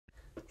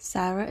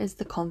Sarah is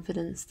the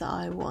confidence that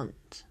I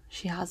want.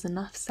 She has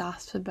enough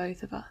sass for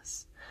both of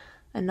us,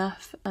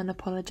 enough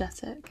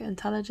unapologetic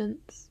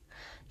intelligence.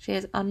 She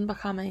is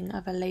unbecoming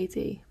of a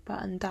lady,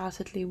 but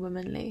undoubtedly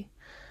womanly.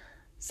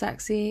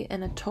 Sexy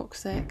in a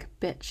toxic,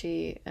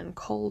 bitchy, and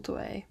cold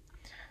way.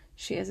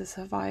 She is a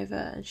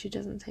survivor and she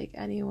doesn't take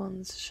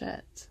anyone's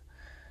shit.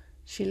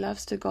 She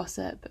loves to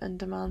gossip and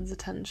demands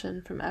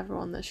attention from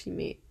everyone that she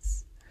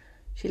meets.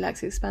 She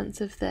likes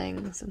expensive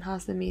things and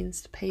has the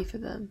means to pay for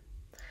them.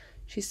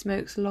 She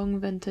smokes long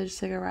vintage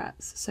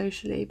cigarettes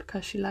socially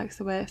because she likes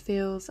the way it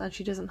feels and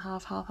she doesn't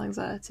have health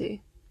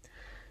anxiety.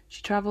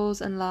 She travels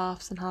and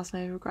laughs and has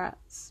no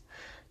regrets.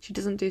 She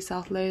doesn't do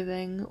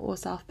self-loathing or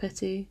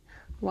self-pity.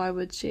 Why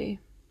would she?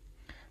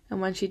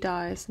 And when she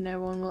dies, no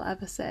one will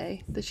ever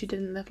say that she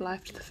didn't live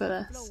life to the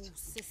fullest.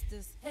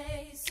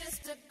 Hey,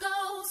 sister,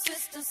 go,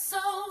 sister,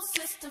 soul,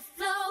 sister,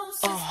 flow,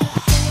 sister,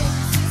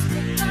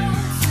 sister, go,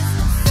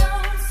 sister,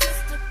 soul,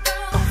 sister,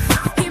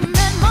 go. He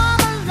met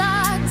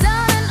Marmalade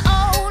down in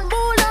old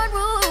Moulin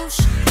Rouge,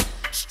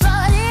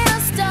 strutting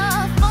her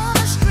stuff on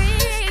the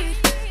street.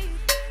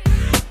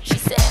 She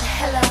said,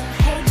 hello,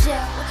 hey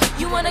Joe,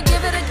 you wanna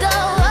give it a go?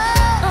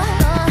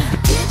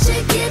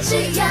 Get you,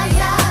 yeah,